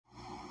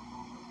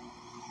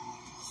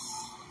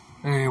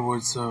Hey,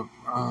 what's up?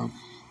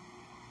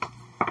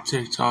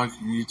 TikTok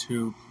and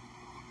YouTube.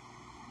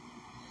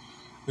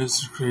 This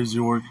is crazy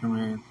working,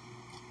 man.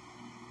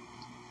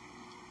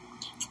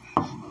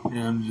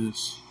 Yeah, I'm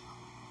just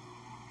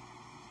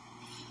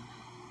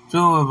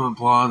feeling a little bit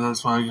blah.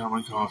 That's why I got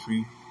my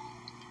coffee.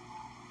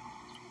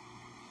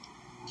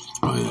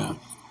 Oh yeah.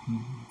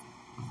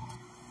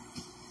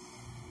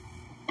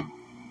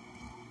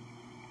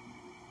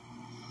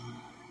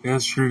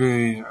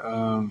 Yesterday,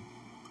 or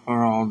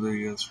all day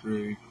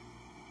yesterday,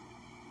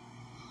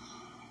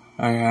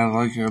 I had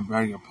like a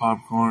bag of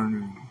popcorn,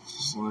 and it's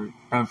just like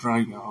after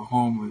I got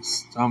home, my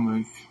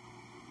stomach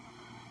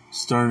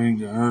starting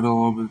to hurt a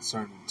little bit,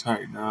 starting to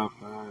tighten up.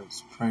 And I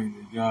was praying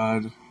to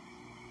God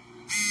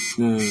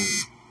to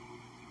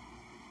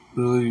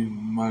relieve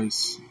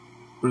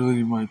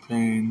my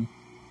pain.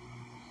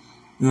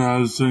 I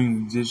was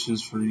doing the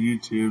dishes for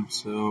YouTube,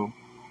 so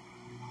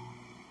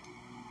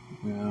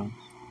yeah.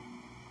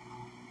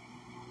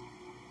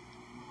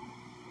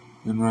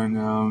 And right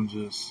now I'm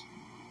just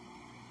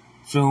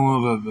feeling a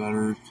little bit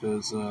better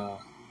because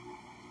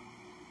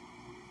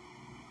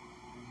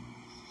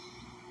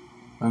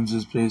I'm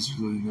just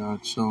basically now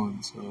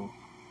chilling. So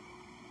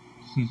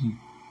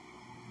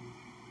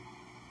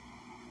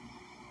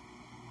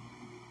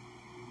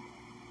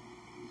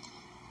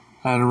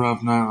had a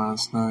rough night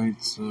last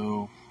night,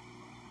 so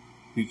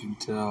you can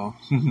tell.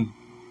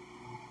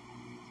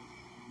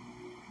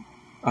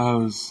 I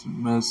was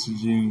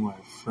messaging my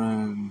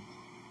friend,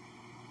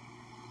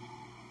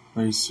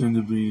 my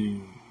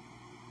soon-to-be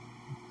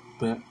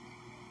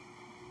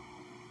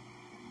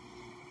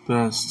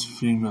best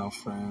female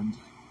friend.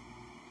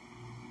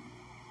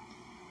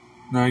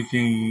 Not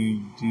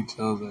getting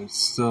details, I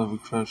still have a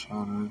crush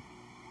on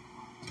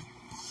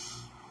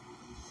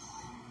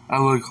her. I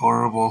look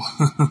horrible.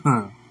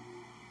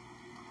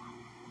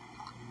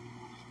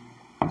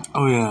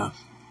 Oh yeah,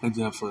 I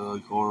definitely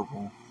look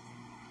horrible.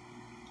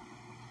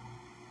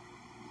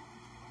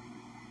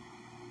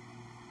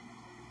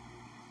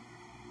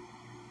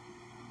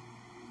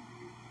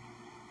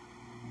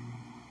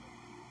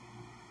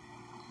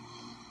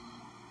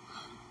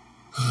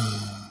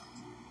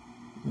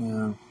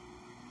 Yeah.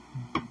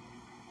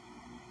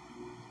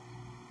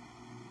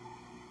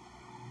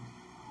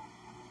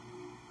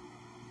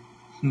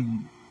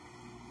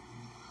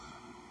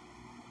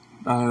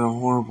 I had a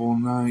horrible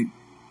night.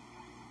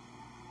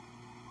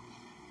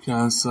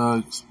 Kinda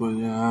sucks, but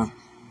yeah.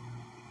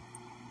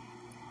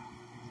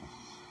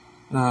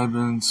 And I've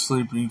been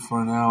sleeping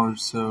for an hour,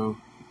 so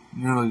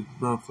nearly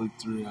roughly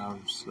 3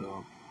 hours,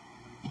 so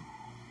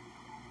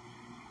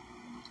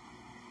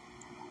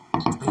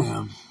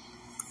yeah.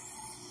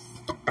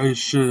 I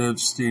should have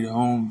stayed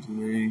home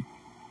today.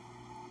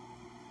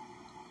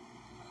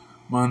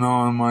 But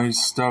on my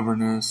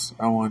stubbornness,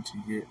 I want to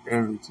get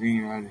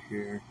everything out of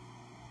here.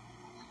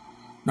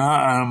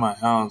 Not out of my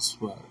house,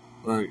 but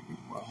like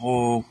my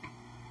whole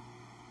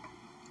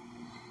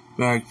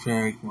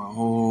backpack, my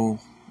whole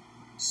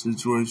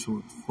situation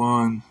with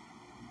fun.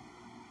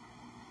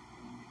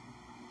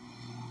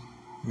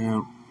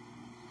 Yeah.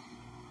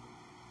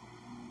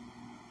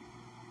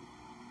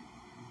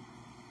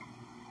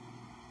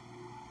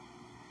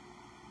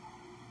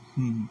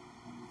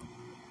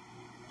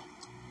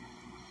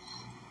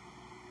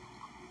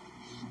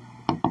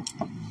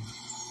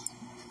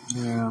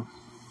 Yeah.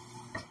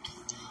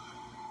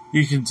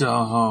 You can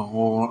tell how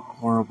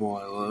horrible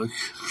I look.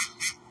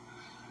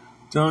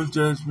 Don't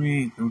judge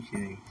me. I'm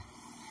kidding.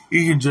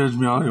 You can judge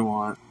me all you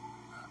want.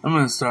 I'm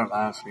gonna start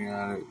laughing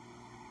at it.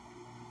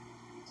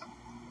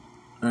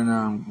 And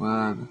I'm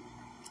glad.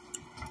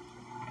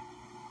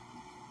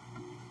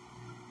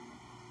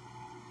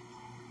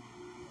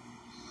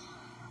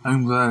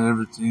 I'm glad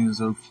everything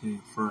is okay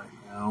for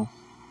right now.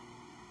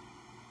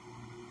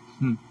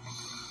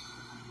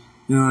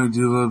 I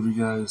do love you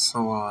guys a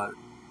lot.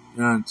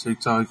 You're on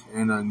TikTok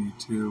and on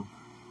YouTube.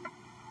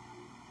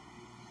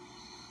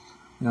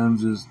 And I'm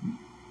just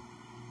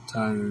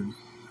tired.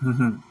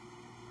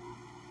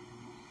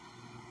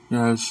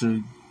 Yeah, I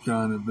should have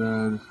gone to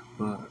bed,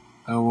 but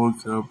I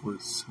woke up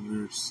with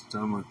severe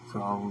stomach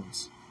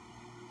problems.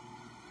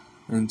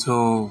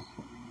 Until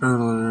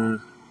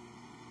earlier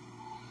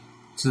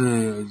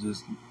today, I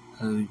just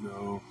had to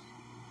go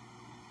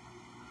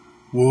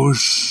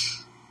whoosh.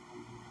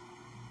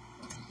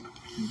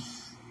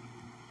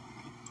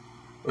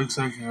 Looks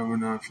like I have a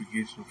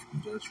notification from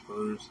Dutch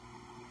Brothers.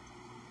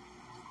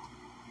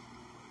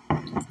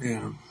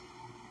 Yeah.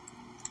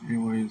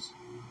 Anyways.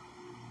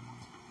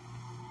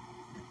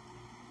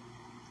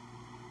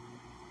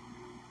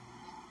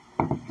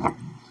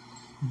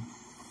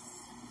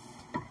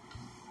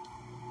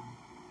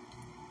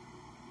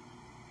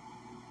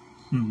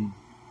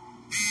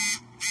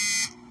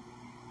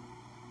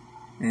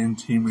 And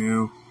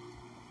Timu.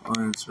 I'll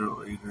answer it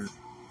later.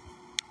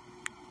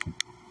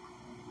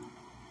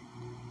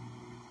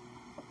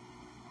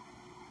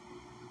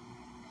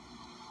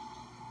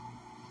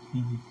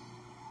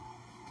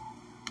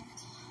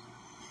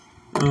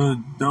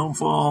 Don't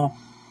fall.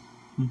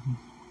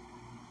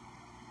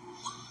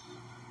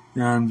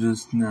 Yeah, I'm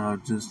just now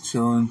just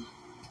chilling.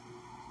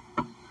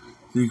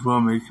 Think about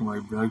making my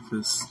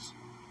breakfast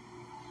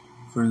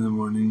for the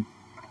morning.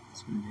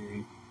 So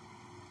yay.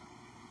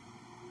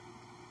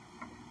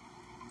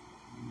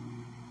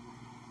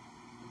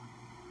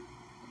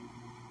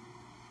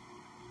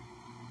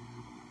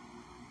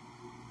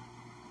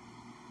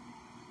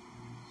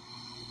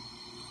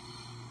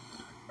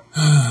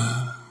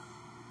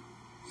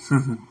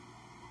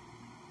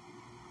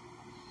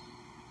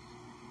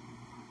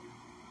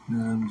 Yeah,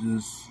 I'm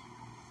just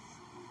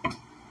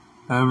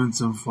having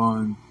some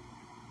fun.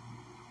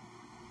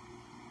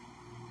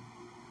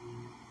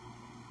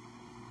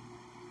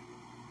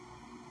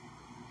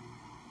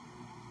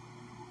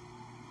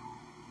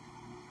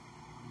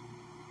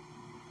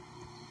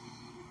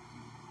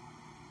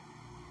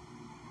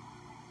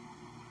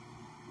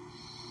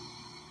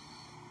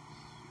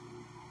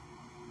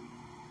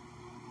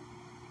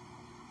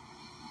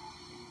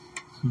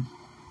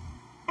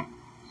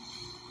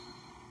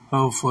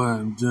 Hopefully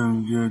I'm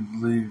doing good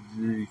later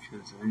today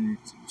because I need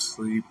some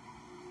sleep.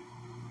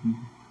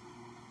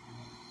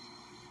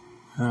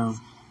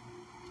 Um,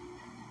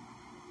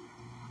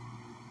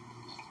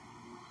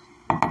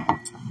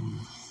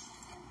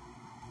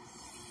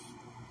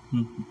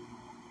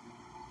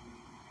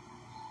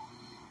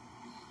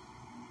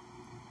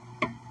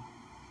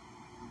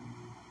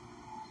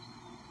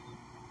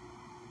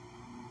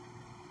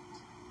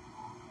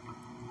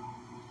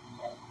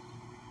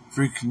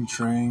 freaking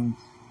train.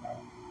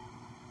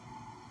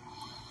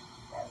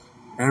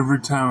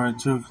 Every time at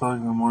 2 o'clock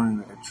in the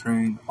morning, that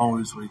train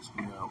always wakes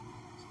me up.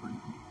 It's like,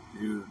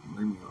 dude,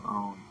 leave me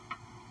alone.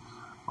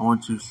 I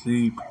want to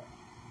sleep.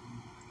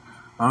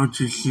 I want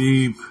to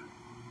sleep.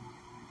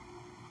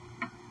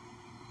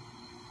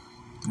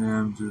 Yeah,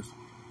 I'm just.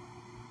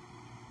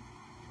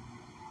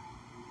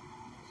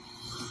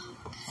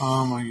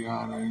 Oh my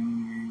god, I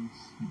need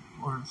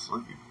more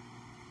sleep.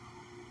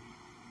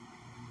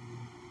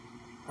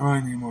 I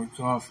need more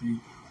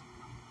coffee.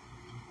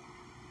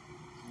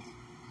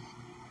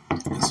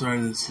 Sorry,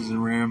 this is a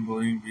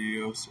rambling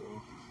video, so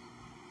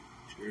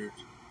cheers.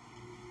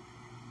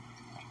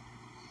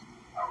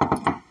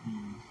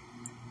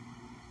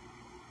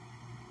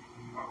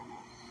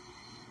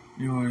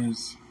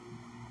 Anyways,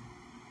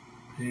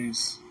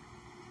 peace.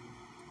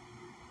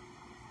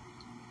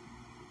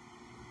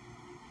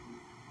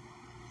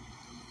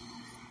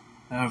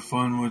 Have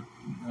fun with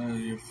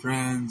your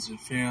friends, your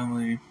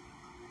family,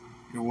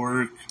 your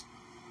work.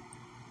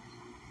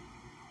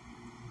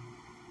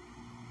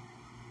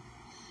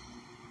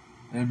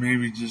 And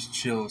maybe just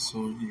chill,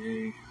 so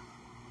yay.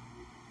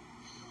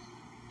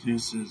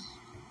 Deuces.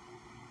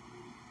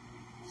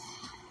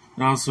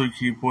 And also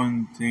keep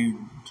one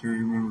thing to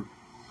remember.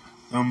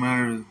 No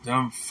matter the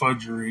dumb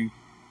fudgery,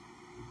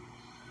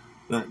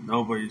 that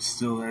nobody's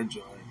still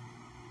agile.